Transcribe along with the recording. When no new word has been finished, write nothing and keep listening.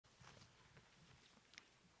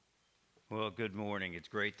Well, good morning. It's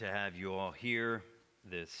great to have you all here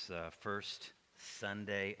this first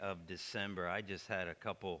Sunday of December. I just had a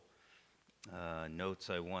couple notes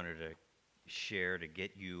I wanted to share to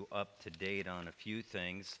get you up to date on a few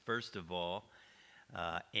things. First of all,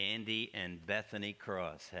 Andy and Bethany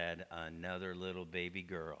Cross had another little baby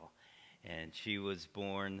girl, and she was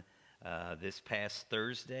born this past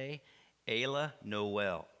Thursday, Ayla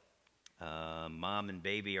Noel. Mom and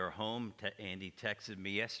baby are home. Andy texted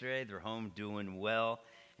me yesterday. They're home doing well.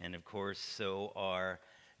 And of course, so are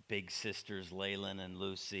big sisters Laylan and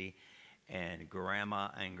Lucy, and Grandma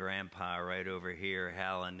and Grandpa right over here,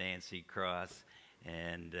 Hal and Nancy Cross.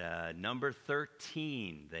 And number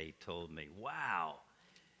 13, they told me. Wow,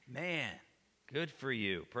 man, good for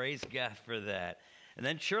you. Praise God for that. And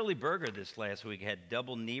then Shirley Berger this last week had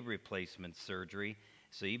double knee replacement surgery.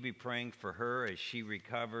 So you be praying for her as she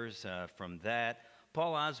recovers from that.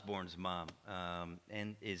 Paul Osborne's mom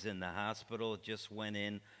and is in the hospital. Just went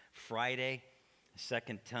in Friday,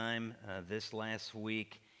 second time this last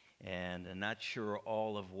week. And I'm not sure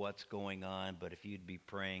all of what's going on, but if you'd be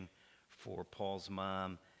praying for Paul's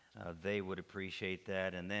mom, they would appreciate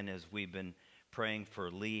that. And then as we've been praying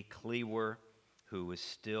for Lee Cleawer, who is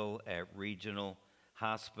still at Regional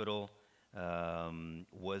Hospital,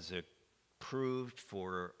 was approved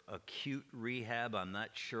for acute rehab. I'm not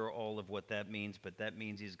sure all of what that means, but that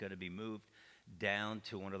means he's going to be moved down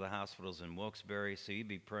to one of the hospitals in Wilkes-Barre. So you'd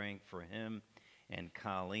be praying for him and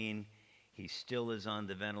Colleen. He still is on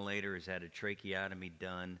the ventilator, has had a tracheotomy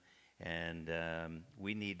done, and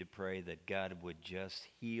we need to pray that God would just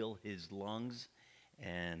heal his lungs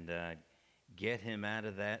and get him out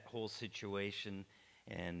of that whole situation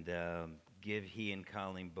and give he and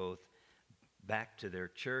Colleen both back to their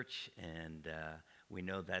church, and we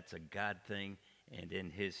know that's a God thing and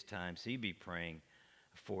in his time. So you be praying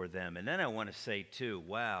for them. And then I want to say too,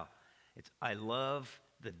 wow, I love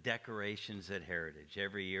the decorations at Heritage.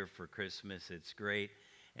 Every year for Christmas, it's great.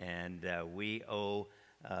 And we owe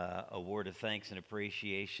a word of thanks and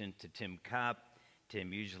appreciation to Tim Kopp.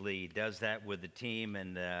 Tim usually does that with the team,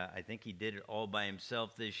 and I think he did it all by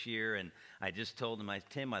himself this year. And I just told him,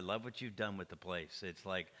 Tim, I love what you've done with the place. It's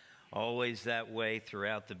like always that way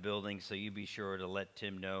throughout the building, so you be sure to let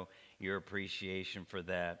Tim know your appreciation for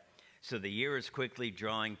that. So the year is quickly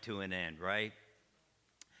drawing to an end, right?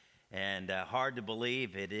 And hard to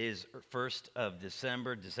believe it is 1st of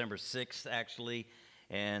December, December 6th actually,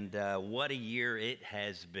 and what a year it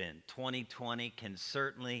has been. 2020 can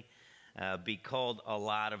certainly be called a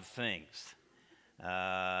lot of things.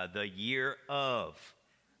 The year of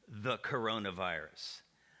the coronavirus,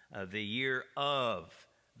 the year of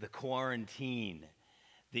the quarantine,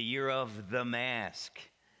 the year of the mask,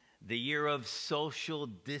 the year of social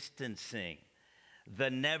distancing, the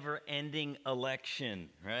never-ending election,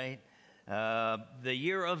 right? The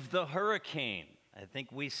year of the hurricane. I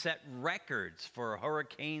think we set records for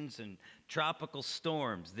hurricanes and tropical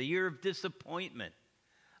storms. The year of disappointment,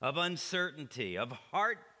 of uncertainty, of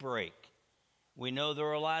heartbreak. We know there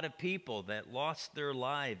are a lot of people that lost their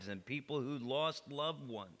lives and people who lost loved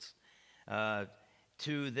ones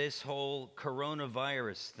to this whole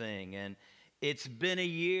coronavirus thing. And it's been a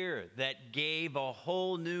year that gave a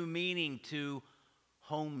whole new meaning to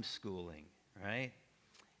homeschooling, right?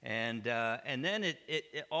 And then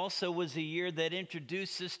it also was a year that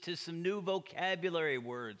introduced us to some new vocabulary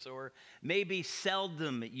words, or maybe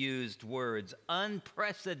seldom used words.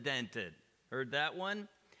 Unprecedented. Heard that one?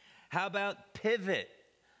 How about pivot?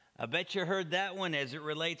 I bet you heard that one as it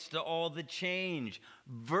relates to all the change.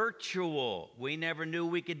 Virtual. We never knew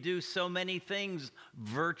we could do so many things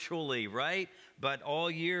virtually, right? But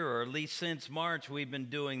all year, or at least since March, we've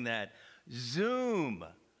been doing that. Zoom.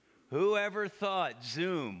 Whoever thought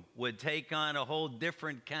Zoom would take on a whole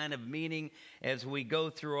different kind of meaning as we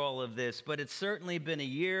go through all of this? But it's certainly been a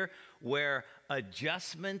year where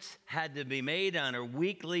adjustments had to be made on a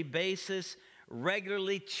weekly basis.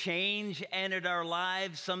 Regularly change entered our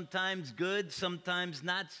lives, sometimes good, sometimes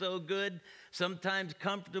not so good, sometimes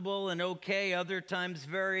comfortable and okay, other times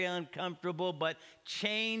very uncomfortable, but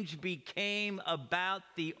change became about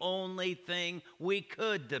the only thing we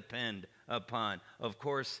could depend upon, of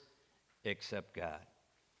course, except God.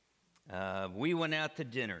 We went out to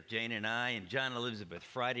dinner, Jane and I and John Elizabeth,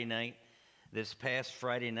 this past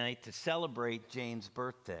Friday night, to celebrate Jane's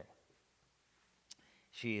birthday.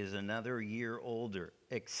 She is another year older,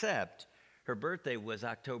 except her birthday was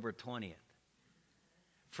October 20th.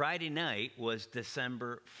 Friday night was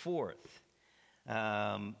December 4th.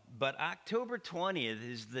 But October 20th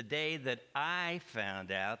is the day that I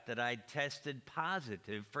found out that I tested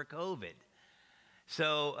positive for COVID.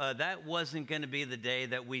 So that wasn't going to be the day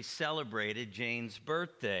that we celebrated Jane's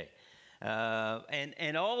birthday.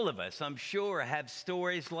 And all of us, I'm sure, have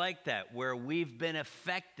stories like that where we've been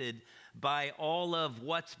affected by all of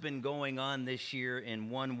what's been going on this year in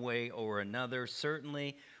one way or another.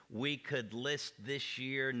 Certainly, we could list this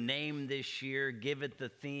year, name this year, give it the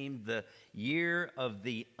theme, the year of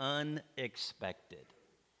the unexpected.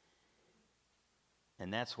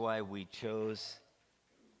 And that's why we chose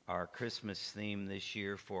our Christmas theme this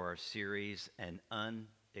year for our series, An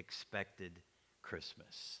Unexpected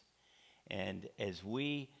Christmas. And as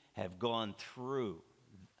we have gone through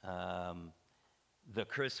the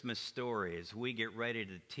Christmas story, as we get ready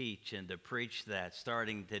to teach and to preach that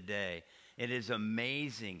starting today, it is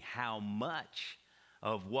amazing how much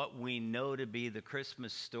of what we know to be the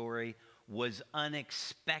Christmas story was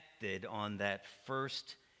unexpected on that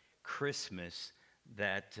first Christmas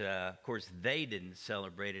that, of course, they didn't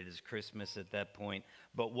celebrate it as Christmas at that point,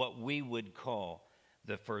 but what we would call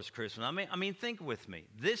the first Christmas. I mean, think with me.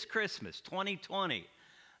 This Christmas, 2020,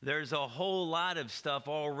 there's a whole lot of stuff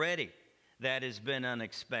already that has been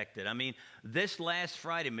unexpected. I mean, this last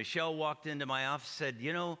Friday, Michelle walked into my office and said,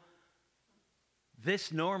 you know,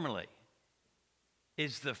 this normally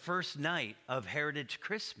is the first night of Heritage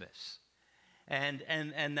Christmas. And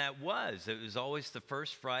it was always the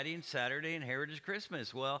first Friday and Saturday in Heritage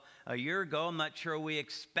Christmas. Well, a year ago, I'm not sure we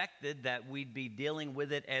expected that we'd be dealing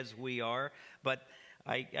with it as we are, but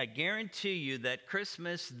I guarantee you that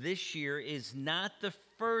Christmas this year is not the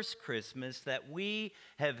first Christmas that we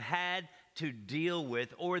have had to deal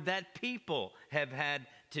with, or that people have had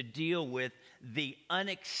to deal with the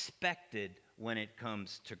unexpected when it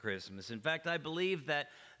comes to Christmas. In fact, I believe that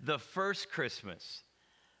the first Christmas,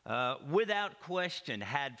 without question,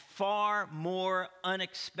 had far more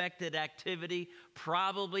unexpected activity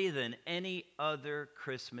probably than any other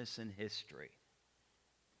Christmas in history.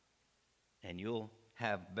 And you'll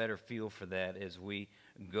have better feel for that as we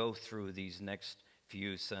go through these next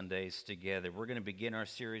few Sundays together. We're going to begin our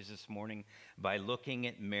series this morning by looking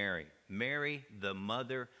at Mary, the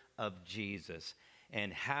mother of Jesus,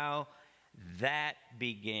 and how that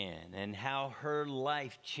began and how her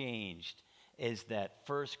life changed as that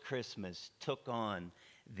first Christmas took on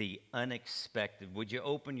the unexpected. Would you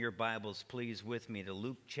open your Bibles, please, with me to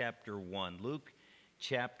Luke chapter 1. Luke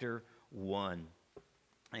chapter 1.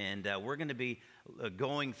 And we're going to be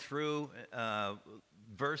going through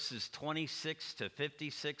verses 26 to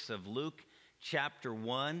 56 of Luke chapter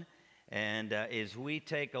 1. And as we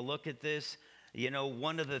take a look at this, you know,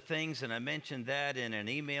 one of the things, and I mentioned that in an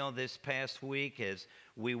email this past week, is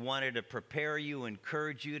we wanted to prepare you,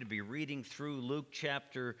 encourage you to be reading through Luke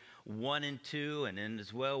chapter 1 and 2. And then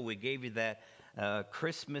as well, we gave you that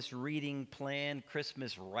Christmas reading plan,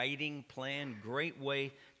 Christmas writing plan. Great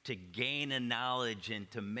way to gain a knowledge and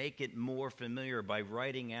to make it more familiar by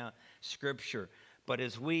writing out Scripture. But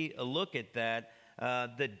as we look at that,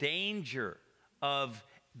 the danger of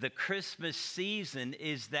the Christmas season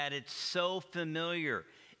is that it's so familiar.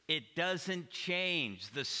 It doesn't change.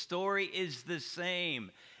 The story is the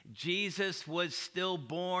same. Jesus was still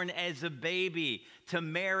born as a baby to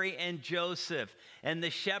Mary and Joseph, and the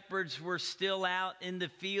shepherds were still out in the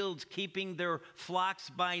fields keeping their flocks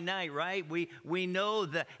by night, right? We know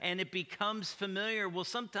that, and it becomes familiar. Well,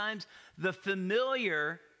 sometimes the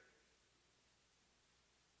familiar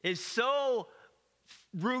is so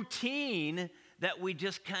routine that we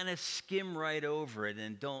just kind of skim right over it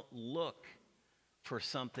and don't look for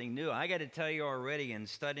something new. I got to tell you already, in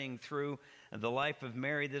studying through the life of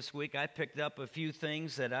Mary this week, I picked up a few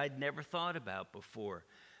things that I'd never thought about before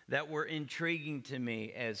that were intriguing to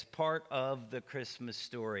me as part of the Christmas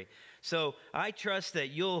story. So I trust that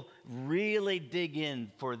you'll really dig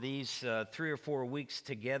in for these 3 or 4 weeks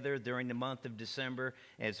together during the month of December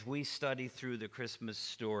as we study through the Christmas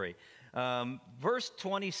story. Verse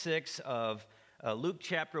 26 of Luke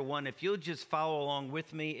chapter 1, if you'll just follow along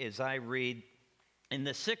with me as I read. In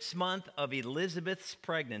the 6th month of Elizabeth's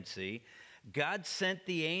pregnancy, God sent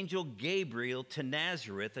the angel Gabriel to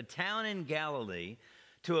Nazareth, a town in Galilee,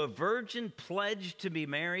 to a virgin pledged to be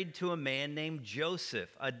married to a man named Joseph,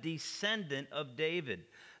 a descendant of David.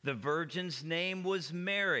 The virgin's name was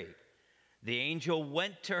Mary. The angel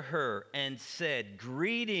went to her and said,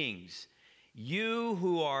 "Greetings, you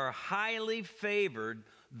who are highly favored,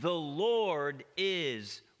 the Lord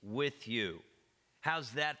is with you."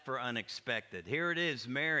 How's that for unexpected? Here it is,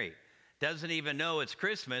 Mary. Doesn't even know it's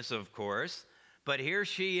Christmas, of course, but here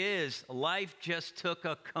she is. Life just took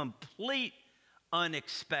a complete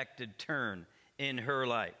unexpected turn in her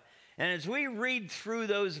life. And as we read through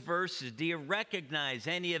those verses, do you recognize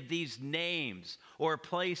any of these names or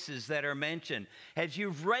places that are mentioned? As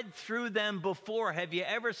you've read through them before, have you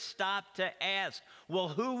ever stopped to ask, well,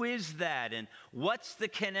 who is that? And what's the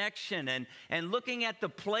connection? And looking at the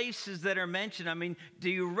places that are mentioned, I mean, do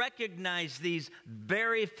you recognize these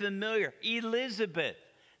very familiar? Elizabeth.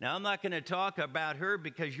 Now, I'm not going to talk about her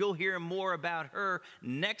because you'll hear more about her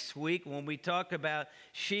next week when we talk about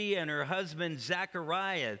she and her husband,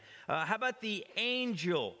 Zechariah. How about the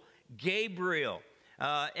angel, Gabriel?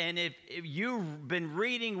 And if you've been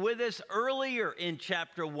reading with us earlier in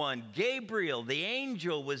chapter 1, Gabriel, the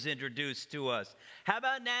angel, was introduced to us. How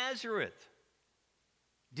about Nazareth?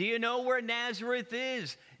 Do you know where Nazareth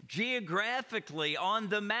is geographically on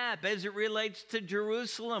the map as it relates to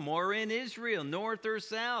Jerusalem or in Israel, north or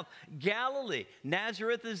south? Galilee.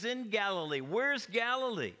 Nazareth is in Galilee. Where's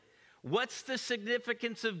Galilee? What's the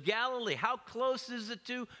significance of Galilee? How close is it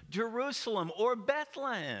to Jerusalem or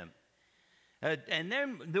Bethlehem? And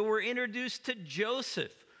then we're introduced to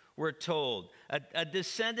Joseph, we're told, a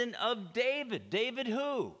descendant of David. David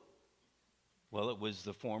who? Well, it was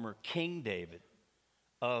the former King David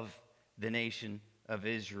of the nation of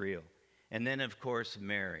Israel. And then, of course,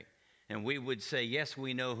 Mary. And we would say, yes,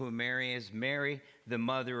 we know who Mary is. Mary, the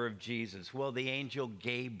mother of Jesus. Well, the angel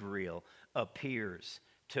Gabriel appears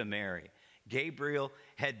to Mary. Gabriel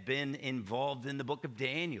had been involved in the book of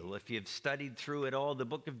Daniel. If you've studied through it all, the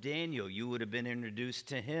book of Daniel, you would have been introduced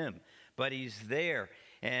to him. But he's there.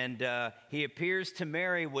 And he appears to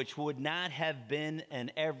Mary, which would not have been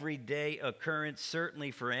an everyday occurrence,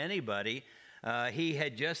 certainly for anybody. He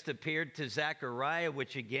had just appeared to Zechariah,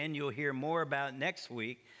 which again you'll hear more about next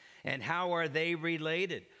week. And how are they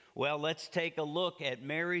related? Well, let's take a look at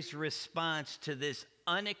Mary's response to this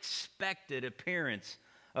unexpected appearance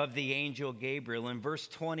of the angel Gabriel. In verse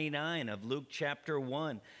 29 of Luke chapter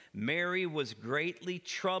 1, Mary was greatly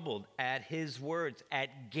troubled at his words,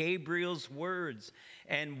 at Gabriel's words,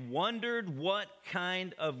 and wondered what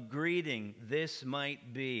kind of greeting this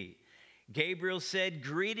might be. Gabriel said,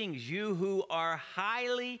 "Greetings, you who are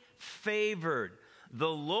highly favored. The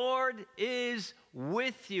Lord is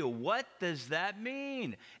with you." What does that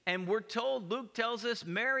mean? And we're told, Luke tells us,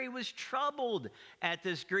 Mary was troubled at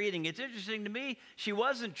this greeting. It's interesting to me, she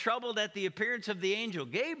wasn't troubled at the appearance of the angel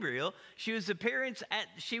Gabriel. She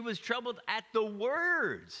was troubled at the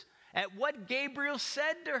words, at what Gabriel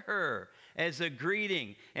said to her as a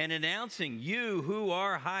greeting and announcing, "You who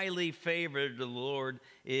are highly favored, the Lord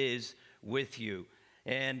is with you."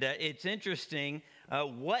 And it's interesting,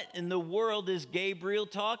 what in the world is Gabriel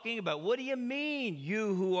talking about? What do you mean,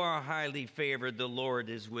 you who are highly favored, the Lord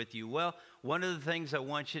is with you? Well, one of the things I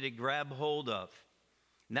want you to grab hold of,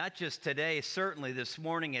 not just today, certainly this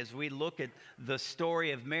morning as we look at the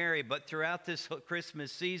story of Mary, but throughout this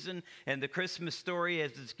Christmas season and the Christmas story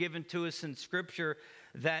as it's given to us in Scripture,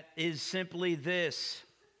 that is simply this.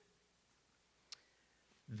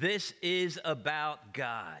 This is about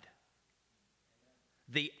God.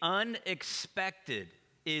 The unexpected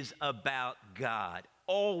is about God,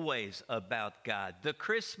 always about God. The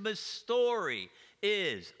Christmas story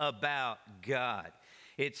is about God.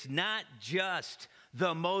 It's not just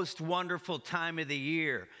the most wonderful time of the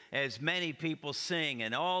year, as many people sing,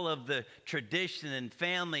 and all of the tradition and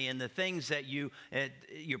family and the things that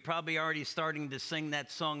you're probably already starting to sing that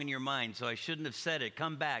song in your mind, so I shouldn't have said it.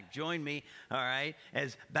 Come back, join me, all right,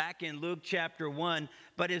 as back in Luke chapter 1.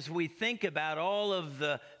 But as we think about all of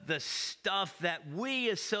the stuff that we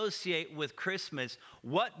associate with Christmas,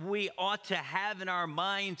 what we ought to have in our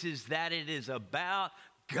minds is that it is about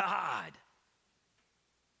God.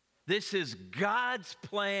 This is God's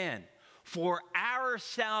plan for our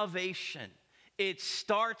salvation. It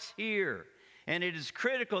starts here, and it is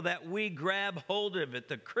critical that we grab hold of it.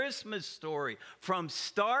 The Christmas story, from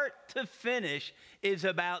start to finish, is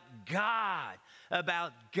about God,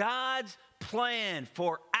 about God's plan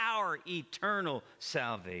for our eternal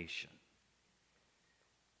salvation.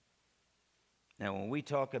 Now, when we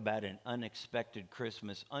talk about an unexpected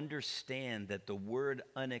Christmas, understand that the word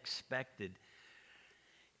unexpected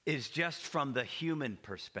is just from the human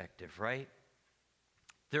perspective, right?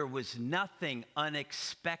 There was nothing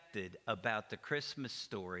unexpected about the Christmas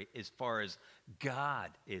story as far as God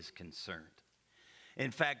is concerned. In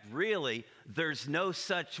fact, really, there's no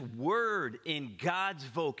such word in God's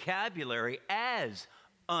vocabulary as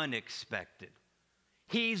unexpected.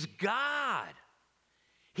 He's God.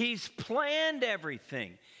 He's planned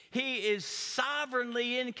everything. He is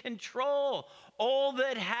sovereignly in control. All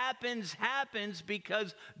that happens, happens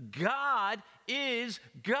because God is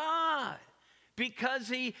God. because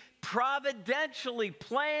he providentially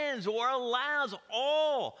plans or allows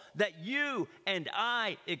all that you and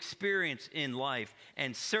I experience in life.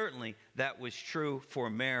 And certainly that was true for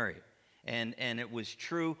Mary. And it was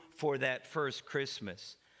true for that first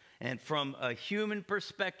Christmas. And from a human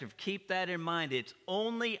perspective, keep that in mind. It's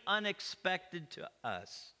only unexpected to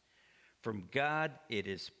us. From God, it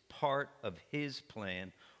is part of his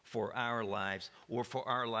plan for our lives, or for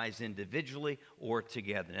our lives individually or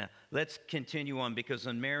together. Now, let's continue on, because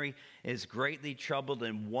when Mary is greatly troubled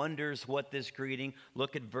and wonders what this greeting,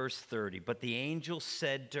 look at verse 30. But the angel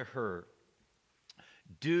said to her,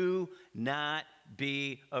 "Do not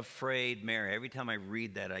be afraid, Mary." Every time I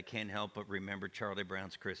read that, I can't help but remember Charlie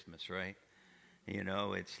Brown's Christmas, right? You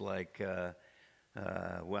know, it's like,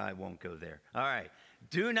 well, I won't go there. All right.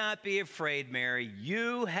 "Do not be afraid, Mary.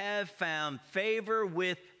 You have found favor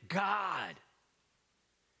with God."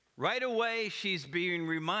 Right away, she's being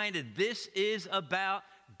reminded this is about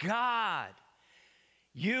God.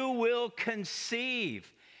 "You will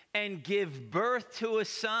conceive and give birth to a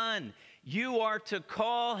son. You are to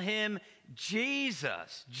call him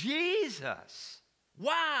Jesus." Jesus.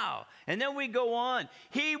 Wow. And then we go on.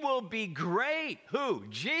 "He will be great." Who?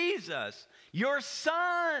 Jesus. "Your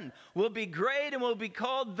son will be great and will be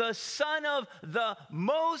called the Son of the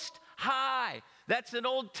Most High." That's an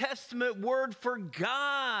Old Testament word for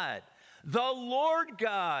God. "The Lord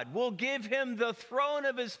God will give him the throne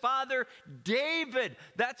of his father David."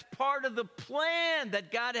 That's part of the plan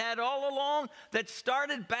that God had all along that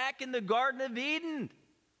started back in the Garden of Eden.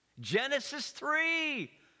 Genesis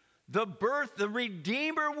 3. The birth, the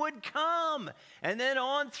Redeemer would come. And then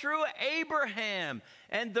on through Abraham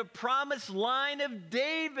and the promised line of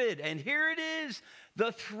David. And here it is,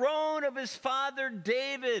 the throne of his father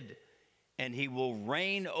David. "And he will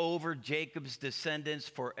reign over Jacob's descendants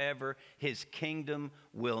forever. His kingdom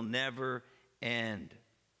will never end."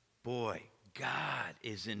 Boy, God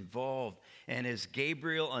is involved. And as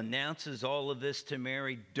Gabriel announces all of this to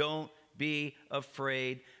Mary, don't be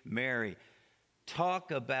afraid, Mary.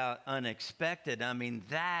 Talk about unexpected. I mean,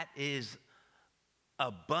 that is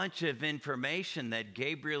a bunch of information that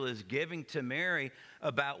Gabriel is giving to Mary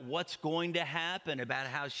about what's going to happen, about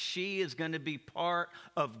how she is going to be part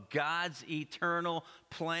of God's eternal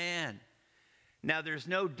plan. Now, there's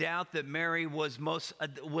no doubt that Mary was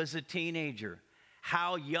a teenager.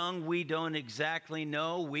 How young, we don't exactly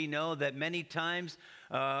know. We know that many times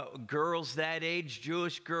girls that age,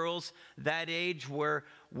 Jewish girls that age,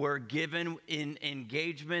 were given in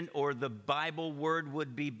engagement, or the Bible word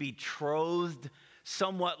would be betrothed,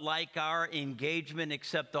 somewhat like our engagement,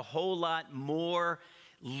 except a whole lot more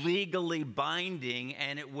legally binding.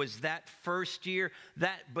 And it was that first year,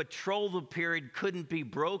 that betrothal period couldn't be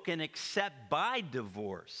broken except by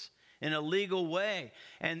divorce in a legal way.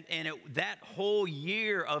 And that whole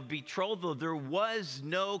year of betrothal, there was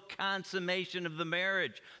no consummation of the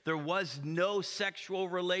marriage. There was no sexual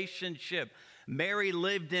relationship. Mary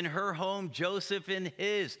lived in her home, Joseph in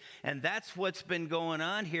his. And that's what's been going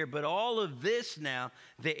on here. But all of this now,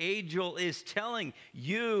 the angel is telling,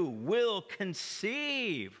 you will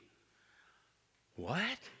conceive.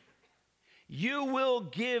 What? You will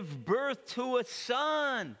give birth to a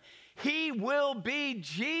son. He will be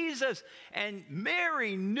Jesus. And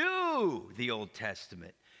Mary knew the Old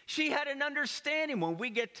Testament. She had an understanding. When we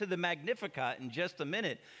get to the Magnificat in just a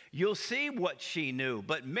minute, you'll see what she knew.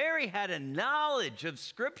 But Mary had a knowledge of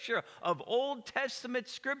Scripture, of Old Testament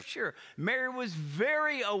Scripture. Mary was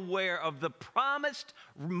very aware of the promised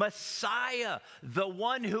Messiah, the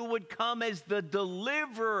one who would come as the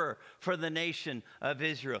deliverer for the nation of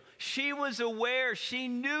Israel. She was aware. She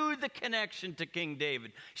knew the connection to King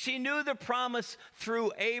David. She knew the promise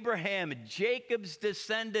through Abraham, Jacob's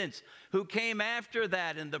descendants who came after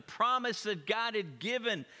that, and the promise that God had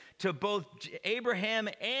given to both Abraham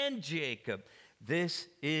and Jacob. This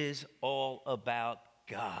is all about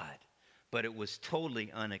God. But it was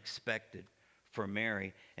totally unexpected for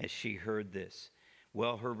Mary as she heard this.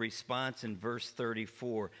 Well, her response in verse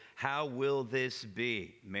 34, "How will this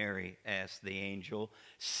be?" Mary asked the angel,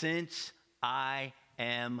 "since I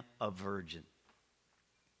am a virgin."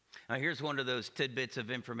 Now, here's one of those tidbits of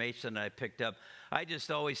information I picked up. I just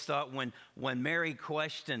always thought when Mary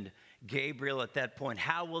questioned Gabriel at that point,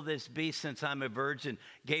 "How will this be since I'm a virgin?"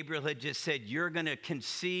 Gabriel had just said, "You're going to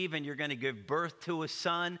conceive and you're going to give birth to a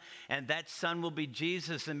son, and that son will be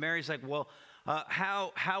Jesus." And Mary's like, "Well,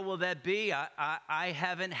 how will that be? I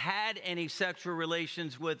haven't had any sexual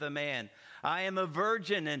relations with a man. I am a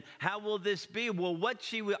virgin, and how will this be?" Well,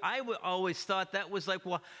 I always thought that was like,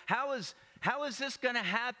 well, how is How is this going to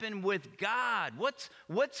happen with God? What's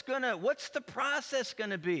the process going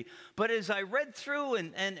to be? But as I read through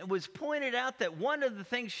and it was pointed out that one of the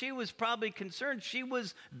things she was probably concerned, she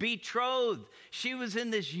was betrothed. She was in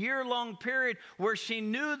this year-long period where she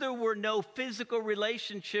knew there were no physical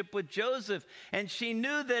relationship with Joseph. And she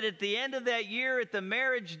knew that at the end of that year, at the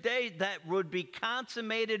marriage day, that would be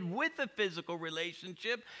consummated with a physical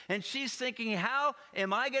relationship. And she's thinking, how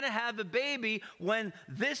am I going to have a baby when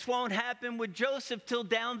this won't happen with Joseph till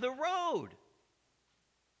down the road?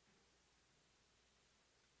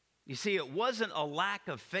 You see, it wasn't a lack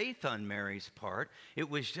of faith on Mary's part. It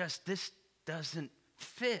was just, this doesn't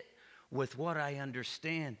fit with what I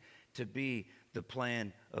understand to be the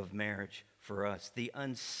plan of marriage for us. The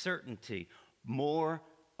uncertainty, more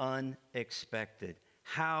unexpected.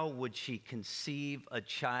 How would she conceive a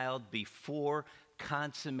child before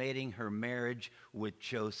consummating her marriage with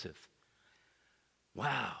Joseph?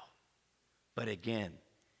 Wow. But again,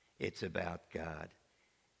 it's about God.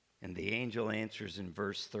 And the angel answers in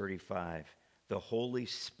verse 35, the Holy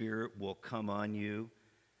Spirit will come on you.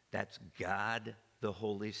 That's God, the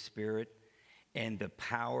Holy Spirit. And the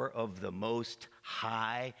power of the Most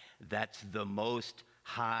High, that's the Most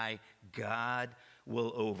High God,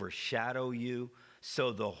 will overshadow you.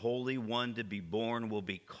 So the Holy One to be born will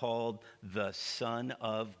be called the Son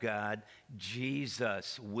of God.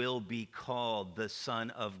 Jesus will be called the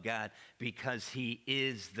Son of God because he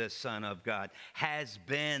is the Son of God, has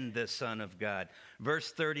been the Son of God.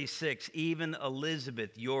 Verse 36, even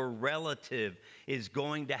Elizabeth, your relative, is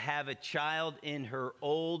going to have a child in her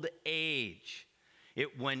old age.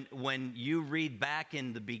 When you read back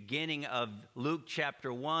in the beginning of Luke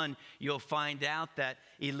chapter 1, you'll find out that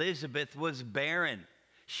Elizabeth was barren.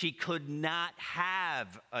 She could not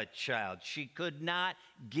have a child. She could not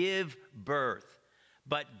give birth.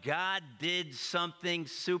 But God did something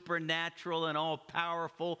supernatural and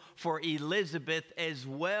all-powerful for Elizabeth as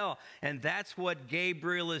well. And that's what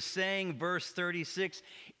Gabriel is saying, verse 36.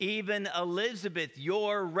 Even Elizabeth,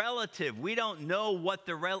 your relative, we don't know what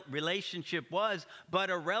the relationship was, but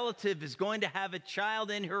a relative is going to have a child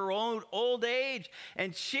in her own old age.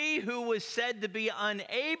 And she who was said to be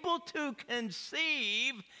unable to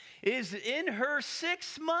conceive is in her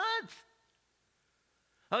 6th month.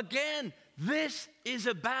 Again, this is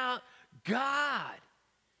about God.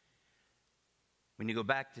 When you go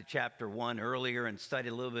back to chapter 1 earlier and study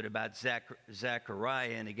a little bit about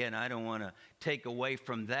Zechariah, and again, I don't want to take away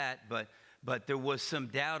from that, but there was some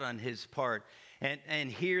doubt on his part. And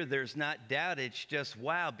here there's not doubt, it's just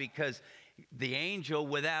wow, because the angel,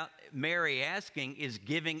 without Mary asking, is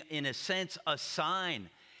giving, in a sense, a sign.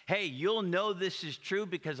 Hey, you'll know this is true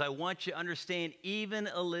because I want you to understand, even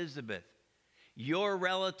Elizabeth, your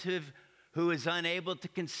relative who is unable to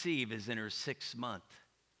conceive is in her 6th month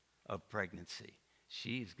of pregnancy.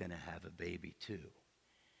 She's going to have a baby too.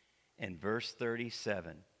 And verse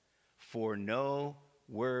 37, for no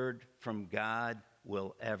word from God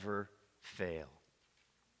will ever fail.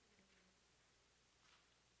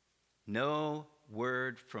 No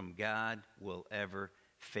word from God will ever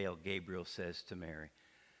fail, Gabriel says to Mary.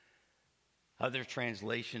 Other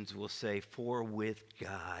translations will say, for with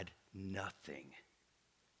God nothing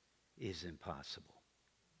is impossible.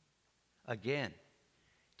 Again,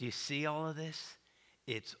 do you see all of this?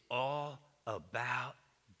 It's all about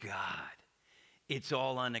God. It's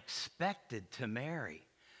all unexpected to Mary.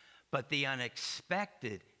 But the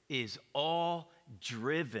unexpected is all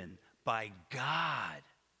driven by God.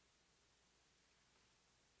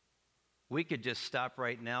 We could just stop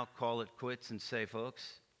right now, call it quits, and say,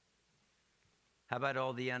 folks, how about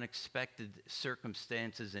all the unexpected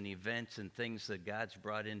circumstances and events and things that God's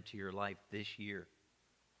brought into your life this year?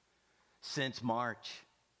 Since March,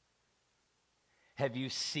 have you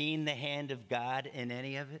seen the hand of God in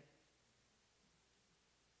any of it?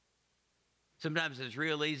 Sometimes it's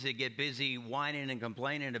real easy to get busy whining and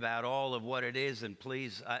complaining about all of what it is, and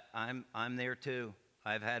please, I'm there too.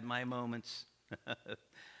 I've had my moments.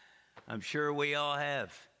 I'm sure we all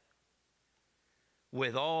have.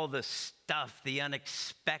 With all the stuff, the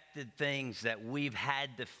unexpected things that we've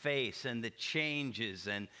had to face, and the changes,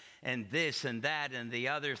 and this and that and the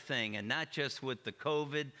other thing, and not just with the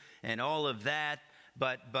COVID and all of that,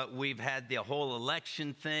 but we've had the whole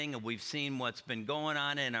election thing, and we've seen what's been going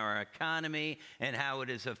on in our economy and how it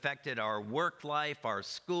has affected our work life, our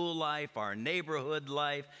school life, our neighborhood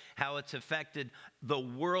life, how it's affected the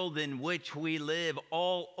world in which we live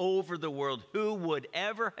all over the world. Who would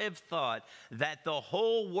ever have thought that the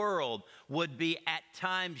whole world would be at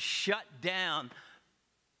times shut down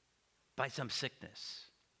by some sickness?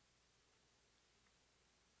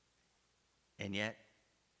 And yet,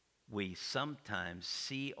 we sometimes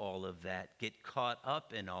see all of that, get caught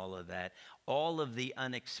up in all of that, all of the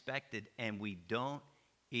unexpected, and we don't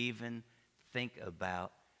even think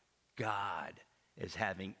about God as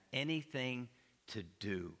having anything to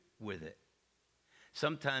do with it.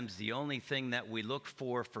 Sometimes the only thing that we look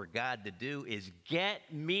for God to do is get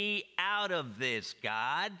me out of this,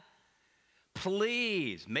 God.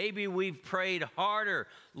 Please, maybe we've prayed harder.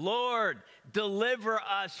 Lord, deliver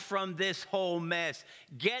us from this whole mess.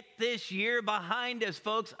 Get this year behind us,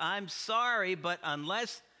 folks. I'm sorry, but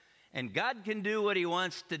unless, and God can do what he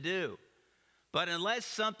wants to do, but unless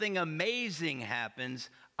something amazing happens,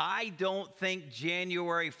 I don't think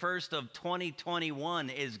January 1st of 2021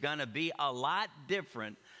 is going to be a lot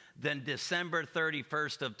different than December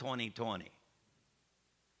 31st of 2020.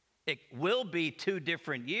 It will be 2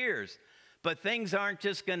 different years. But things aren't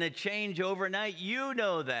just going to change overnight. You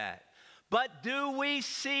know that. But do we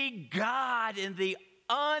see God in the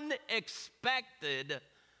unexpected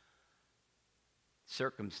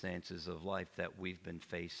circumstances of life that we've been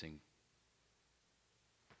facing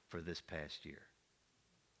for this past year?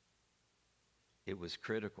 It was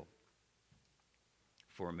critical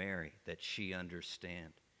for Mary that she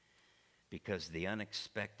understand, because the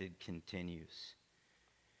unexpected continues.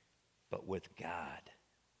 But with God,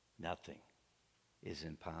 nothing is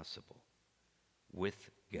impossible.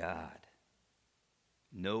 With God,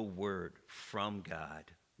 no word from God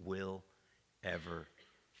will ever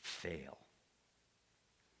fail.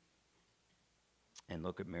 And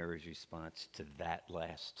look at Mary's response to that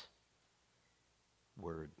last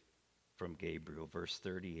word from Gabriel, verse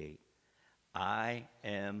 38. I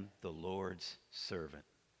am the Lord's servant.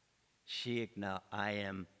 She acknowledged, I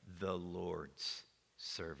am the Lord's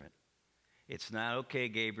servant. It's not, okay,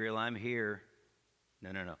 Gabriel, I'm here.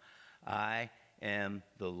 No. I am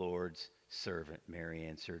the Lord's servant, Mary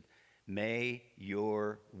answered. May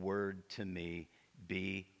your word to me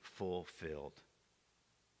be fulfilled.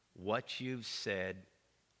 What you've said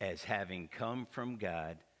as having come from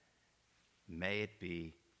God, may it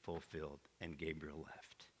be fulfilled. And Gabriel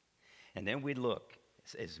left. And then we look,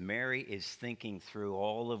 as Mary is thinking through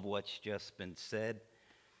all of what's just been said,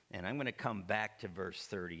 and I'm going to come back to verse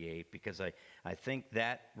 38 because I think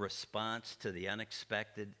that response to the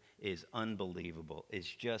unexpected is unbelievable. It's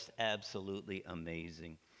just absolutely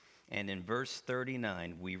amazing. And in verse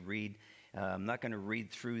 39, we read, I'm not going to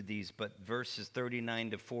read through these, but verses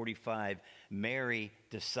 39 to 45, Mary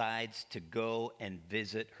decides to go and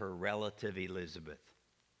visit her relative Elizabeth.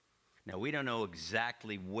 Now, we don't know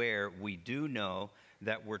exactly where. We do know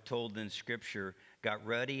that we're told in Scripture, got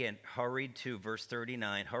ready and hurried to, verse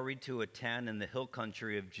 39, hurried to a town in the hill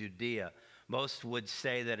country of Judea. Most would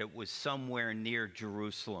say that it was somewhere near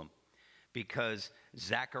Jerusalem because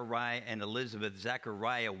Zechariah and Elizabeth,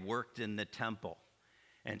 Zechariah worked in the temple.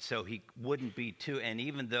 And so he wouldn't be too, and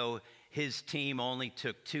even though his team only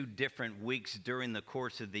took 2 different weeks during the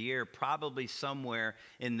course of the year, probably somewhere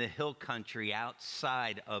in the hill country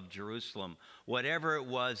outside of Jerusalem. Whatever it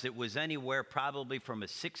was anywhere probably from a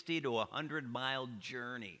 60 to 100-mile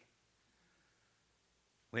journey.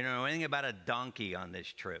 We don't know anything about a donkey on this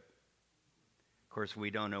trip. Of course,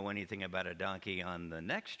 we don't know anything about a donkey on the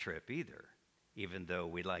next trip either, even though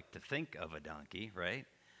we like to think of a donkey, right?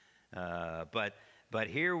 But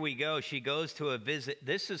here we go. She goes to a visit.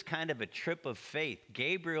 This is kind of a trip of faith.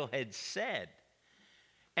 Gabriel had said,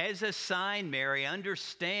 as a sign, Mary,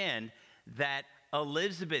 understand that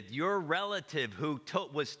Elizabeth, your relative who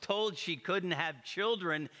was told she couldn't have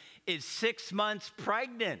children, is 6 months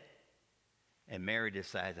pregnant. And Mary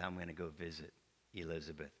decides, I'm going to go visit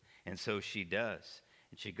Elizabeth. And so she does.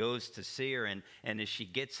 And she goes to see her, and as she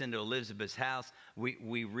gets into Elizabeth's house,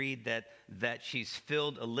 we read that she's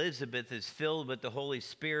filled, Elizabeth is filled with the Holy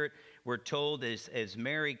Spirit. We're told as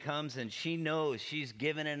Mary comes, and she knows, she's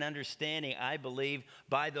given an understanding, I believe,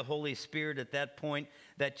 by the Holy Spirit at that point,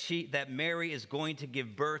 that Mary is going to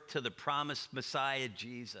give birth to the promised Messiah,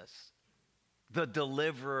 Jesus, the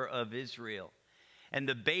deliverer of Israel. And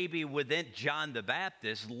the baby within John the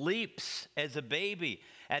Baptist leaps as a baby.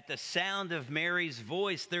 At the sound of Mary's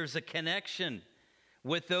voice, there's a connection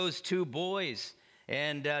with those 2 boys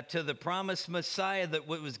and to the promised Messiah that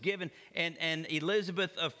was given. And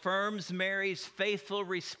Elizabeth affirms Mary's faithful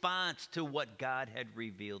response to what God had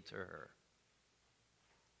revealed to her.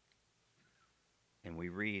 And we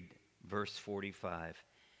read verse 45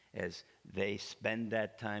 as they spend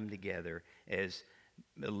that time together, as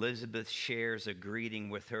Elizabeth shares a greeting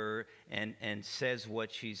with her and says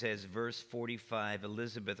what she says. Verse 45,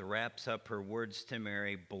 Elizabeth wraps up her words to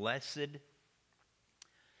Mary. Blessed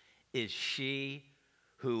is she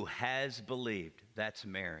who has believed. That's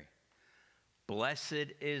Mary.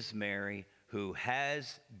 Blessed is Mary, who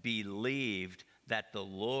has believed that the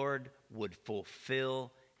Lord would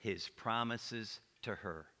fulfill his promises to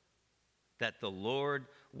her. That the Lord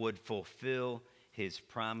would fulfill his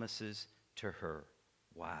promises to her.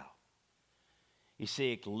 Wow. You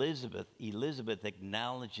see, Elizabeth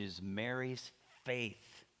acknowledges Mary's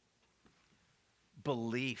faith,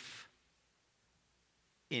 belief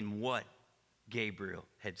in what Gabriel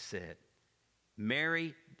had said.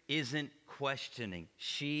 Mary isn't questioning.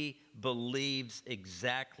 She believes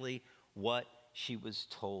exactly what she was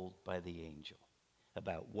told by the angel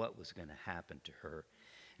about what was going to happen to her.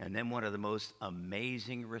 And then one of the most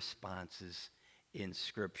amazing responses in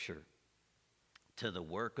Scripture to the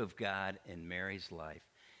work of God in Mary's life,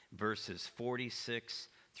 verses 46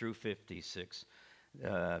 through 56,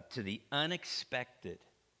 to the unexpected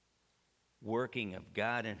working of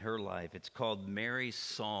God in her life. It's called Mary's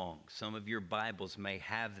Song. Some of your Bibles may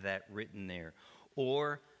have that written there.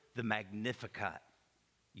 Or the Magnificat.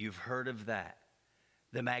 You've heard of that.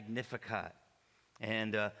 The Magnificat.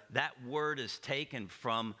 And that word is taken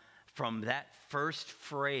from that first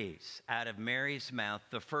phrase out of Mary's mouth,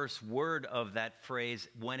 the first word of that phrase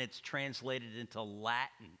when it's translated into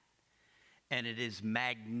Latin. And it is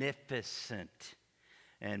magnificent.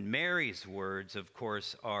 And Mary's words, of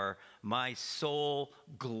course, are, my soul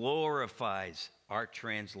glorifies, our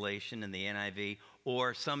translation in the NIV,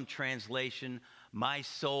 or some translation, my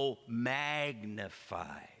soul magnifies.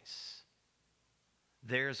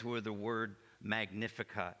 There's where the word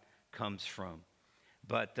Magnificat comes from.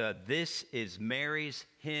 But this is Mary's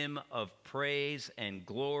hymn of praise and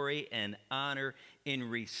glory and honor in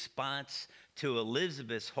response to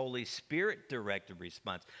Elizabeth's Holy Spirit-directed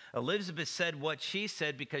response. Elizabeth said what she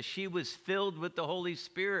said because she was filled with the Holy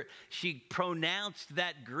Spirit. She pronounced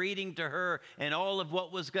that greeting to her and all of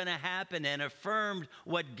what was going to happen and affirmed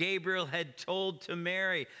what Gabriel had told to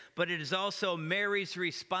Mary. But it is also Mary's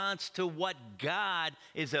response to what God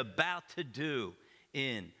is about to do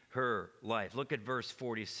in her life. Look at verse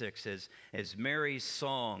 46 as Mary's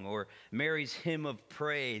song or Mary's hymn of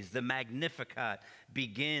praise, the Magnificat,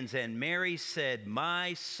 begins. And Mary said,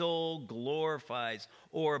 my soul glorifies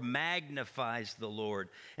or magnifies the Lord,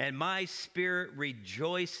 and my spirit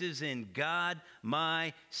rejoices in God,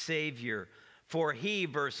 my Savior. For he,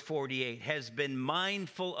 verse 48, has been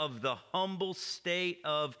mindful of the humble state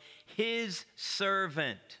of his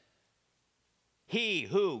servant. He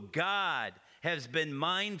who, God, has been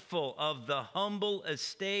mindful of the humble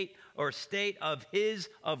estate or state of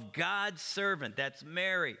God's servant. That's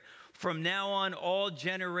Mary. From now on, all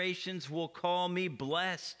generations will call me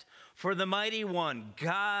blessed. For the Mighty One,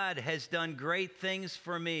 God, has done great things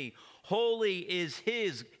for me. Holy is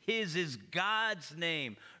his is God's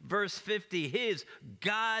name. Verse 50,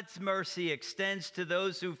 God's mercy extends to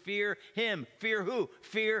those who fear him. Fear who?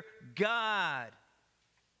 Fear God.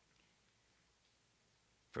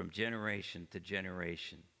 From generation to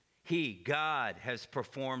generation, he, God, has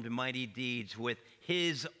performed mighty deeds with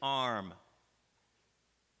his arm.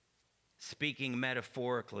 Speaking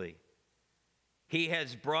metaphorically, he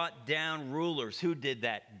has brought down rulers. Who did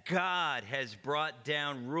that? God has brought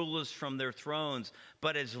down rulers from their thrones,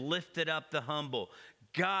 but has lifted up the humble.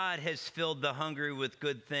 God has filled the hungry with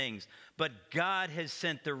good things, but God has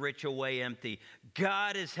sent the rich away empty.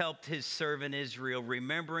 God has helped his servant Israel,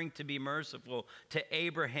 remembering to be merciful to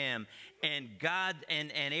Abraham and God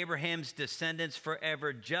and Abraham's descendants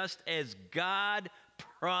forever, just as God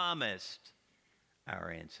promised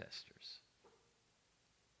our ancestors.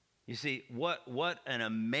 You see, what an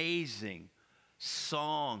amazing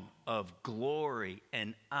song of glory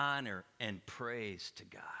and honor and praise to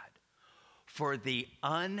God. For the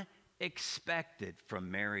unexpected,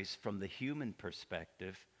 from the human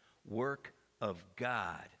perspective, work of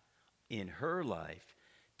God in her life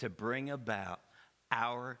to bring about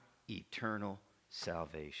our eternal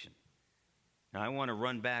salvation. Now, I want to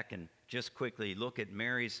run back and just quickly look at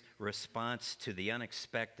Mary's response to the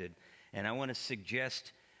unexpected, and I want to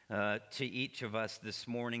suggest to each of us this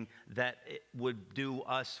morning that it would do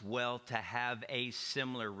us well to have a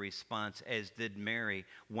similar response as did Mary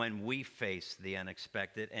when we face the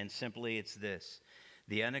unexpected. And simply it's this: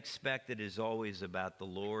 the unexpected is always about the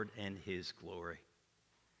Lord and his glory.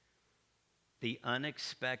 The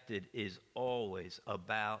unexpected is always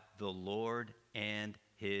about the Lord and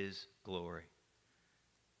his glory.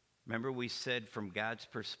 Remember, we said from God's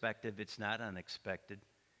perspective, it's not unexpected,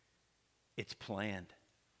 it's planned.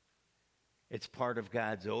 It's part of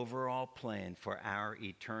God's overall plan for our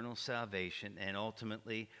eternal salvation and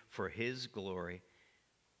ultimately for his glory.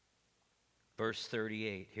 Verse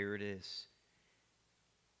 38, here it is.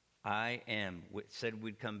 Said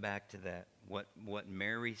we'd come back to that. what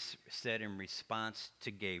Mary said in response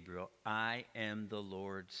to Gabriel, I am the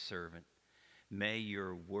Lord's servant. May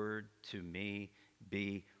your word to me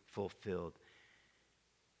be fulfilled.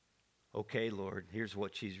 Okay, Lord, here's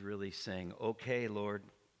what she's really saying. Okay, Lord,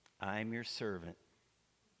 I'm your servant.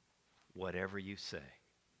 Whatever you say.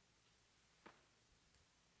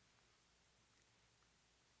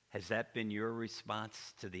 Has that been your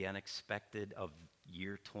response to the unexpected of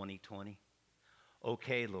year 2020?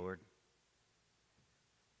 Okay, Lord.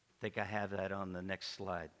 I think I have that on the next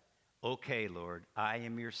slide. Okay, Lord, I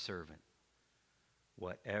am your servant.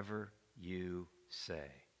 Whatever you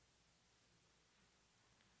say.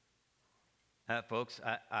 Folks,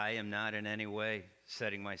 I am not in any way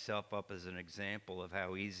setting myself up as an example of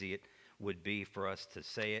how easy it would be for us to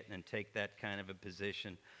say it and take that kind of a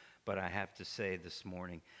position. But I have to say this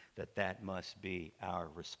morning that that must be our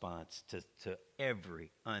response to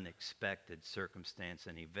every unexpected circumstance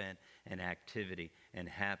and event and activity and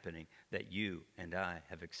happening that you and I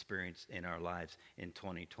have experienced in our lives in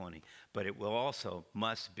 2020. But it will also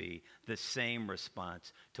must be the same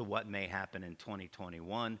response to what may happen in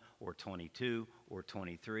 2021 or 22 or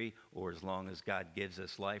 23 or as long as God gives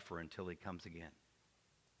us life or until he comes again.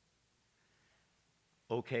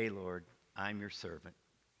 Okay, Lord, I'm your servant.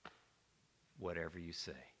 Whatever you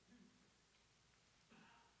say.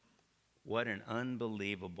 What an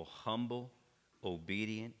unbelievable, humble,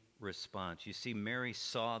 obedient response. You see, Mary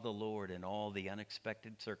saw the Lord in all the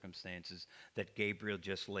unexpected circumstances that Gabriel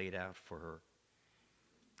just laid out for her.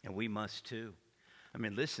 And we must too. I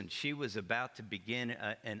mean, listen, she was about to begin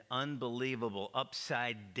an unbelievable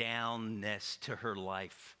upside downness to her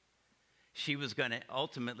life. She was going to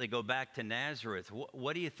ultimately go back to Nazareth.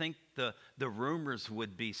 What do you think the rumors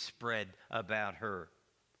would be spread about her?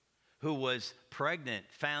 Who was pregnant,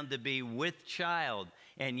 found to be with child,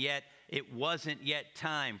 and yet it wasn't yet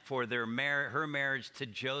time for her marriage to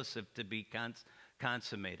Joseph to be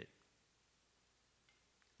consummated.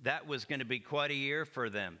 That was going to be quite a year for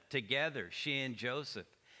them together, she and Joseph.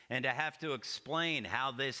 And to have to explain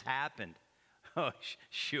how this happened. Oh,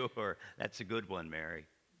 sure, that's a good one, Mary.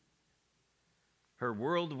 Her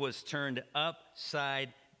world was turned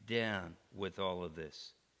upside down with all of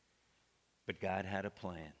this. But God had a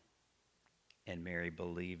plan, and Mary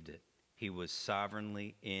believed it. He was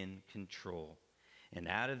sovereignly in control. And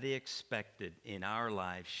out of the expected in our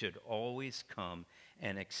lives should always come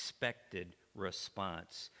an expected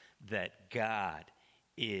response that God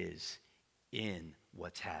is in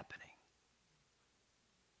what's happening.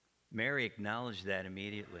 Mary acknowledged that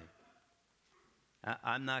immediately.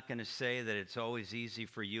 I'm not going to say that it's always easy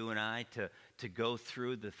for you and I to go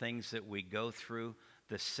through the things that we go through,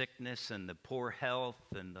 the sickness and the poor health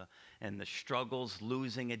and the struggles,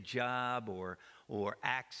 losing a job or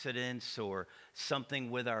accidents or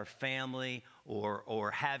something with our family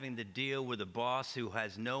or having to deal with a boss who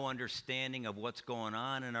has no understanding of what's going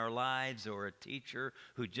on in our lives or a teacher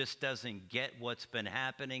who just doesn't get what's been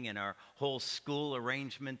happening in our whole school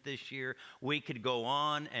arrangement this year. We could go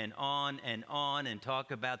on and on and on and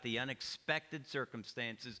talk about the unexpected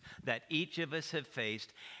circumstances that each of us have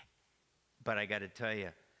faced. But I got to tell you,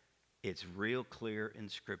 it's real clear in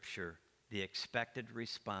Scripture. The expected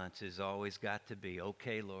response has always got to be,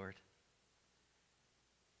 okay, Lord,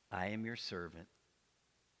 I am your servant,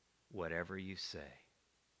 whatever you say.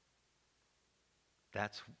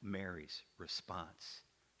 That's Mary's response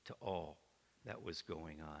to all that was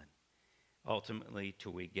going on. Ultimately,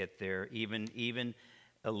 till we get there, even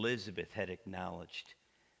Elizabeth had acknowledged,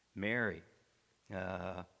 Mary,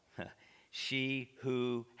 she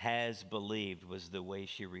who has believed was the way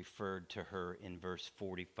she referred to her in verse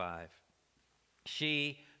 45.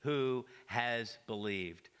 She who has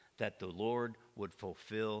believed that the Lord would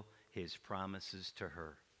fulfill his promises to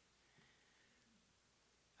her.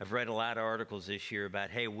 I've read a lot of articles this year about,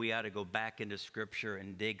 hey, we ought to go back into Scripture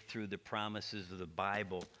and dig through the promises of the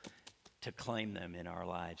Bible to claim them in our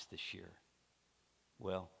lives this year.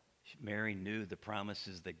 Well, Mary knew the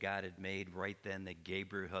promises that God had made right then, that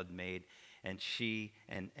Gabriel had made, and she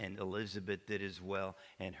and Elizabeth did as well.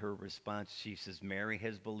 And her response, she says, Mary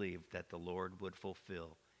has believed that the Lord would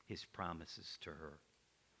fulfill his promises to her.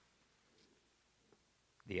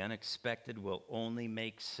 The unexpected will only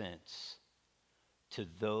make sense to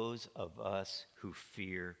those of us who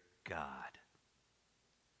fear God.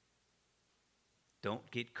 Don't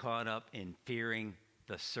get caught up in fearing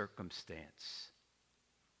the circumstance.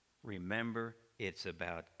 Remember, it's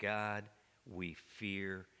about God. We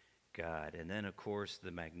fear God. And then, of course,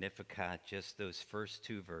 the Magnificat, just those first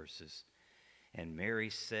two verses. And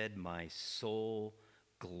Mary said, my soul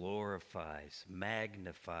glorifies,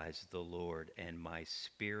 magnifies the Lord, and my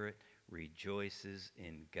spirit rejoices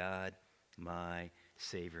in God, my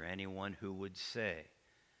Savior. Anyone who would say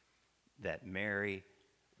that Mary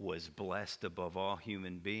was blessed above all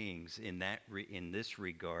human beings in this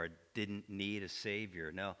regard didn't need a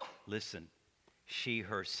Savior. No, listen. She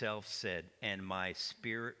herself said, and my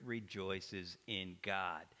spirit rejoices in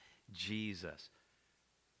God, Jesus,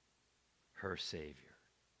 her Savior.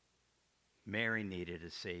 Mary needed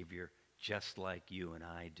a Savior just like you and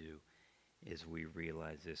I do, as we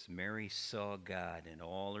realize this. Mary saw God in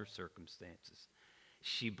all her circumstances.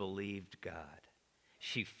 She believed God.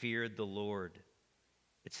 She feared the Lord.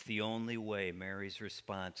 It's the only way Mary's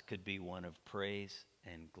response could be one of praise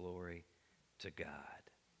and glory to God.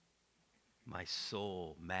 My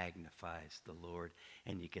soul magnifies the Lord.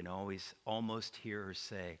 And you can almost hear her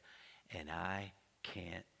say, and I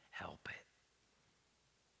can't help it.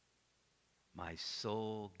 My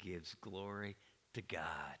soul gives glory to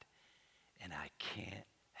God, and I can't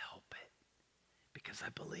help it because I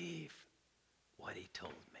believe what he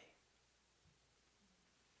told me.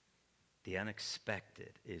 The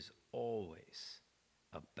unexpected is always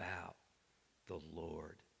about the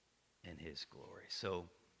Lord and his glory. So,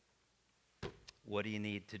 what do you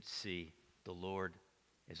need to see the Lord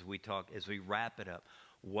as we wrap it up?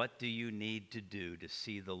 What do you need to do to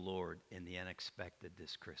see the Lord in the unexpected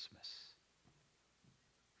this Christmas?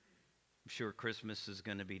 I'm sure Christmas is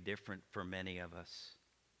going to be different for many of us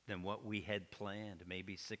than what we had planned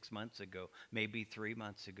maybe 6 months ago, maybe 3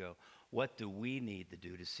 months ago. What do we need to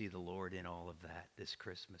do to see the Lord in all of that this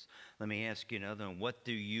Christmas? Let me ask you another one. What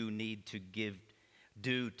do you need to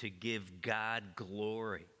do to give God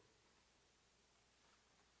glory?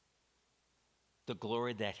 The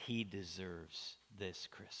glory that he deserves this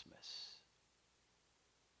Christmas.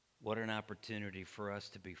 What an opportunity for us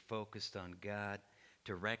to be focused on God,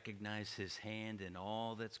 to recognize his hand in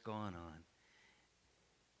all that's gone on,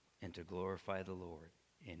 and to glorify the Lord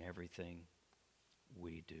in everything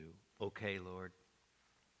we do. Okay, Lord,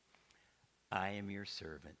 I am your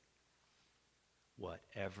servant.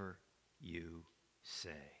 Whatever you say.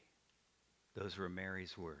 Those were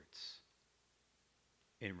Mary's words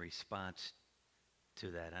in response to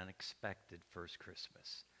that unexpected first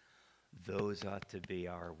Christmas. Those ought to be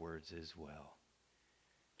our words as well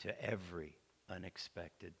to every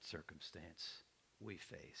unexpected circumstance we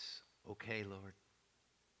face. Okay, Lord,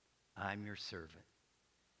 I'm your servant.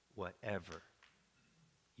 Whatever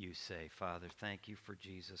you say. Father, thank you for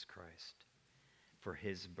Jesus Christ, for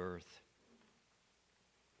his birth.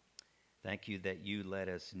 Thank you that you let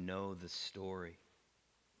us know the story,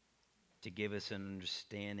 to give us an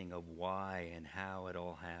understanding of why and how it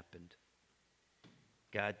all happened.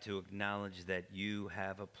 God, to acknowledge that you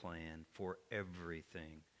have a plan for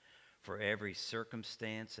everything, for every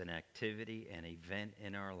circumstance and activity and event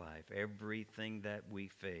in our life. Everything that we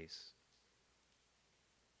face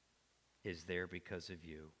is there because of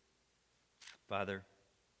you. Father,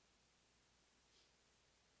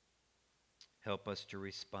 help us to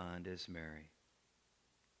respond as Mary,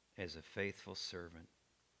 as a faithful servant,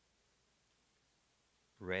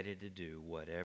 ready to do whatever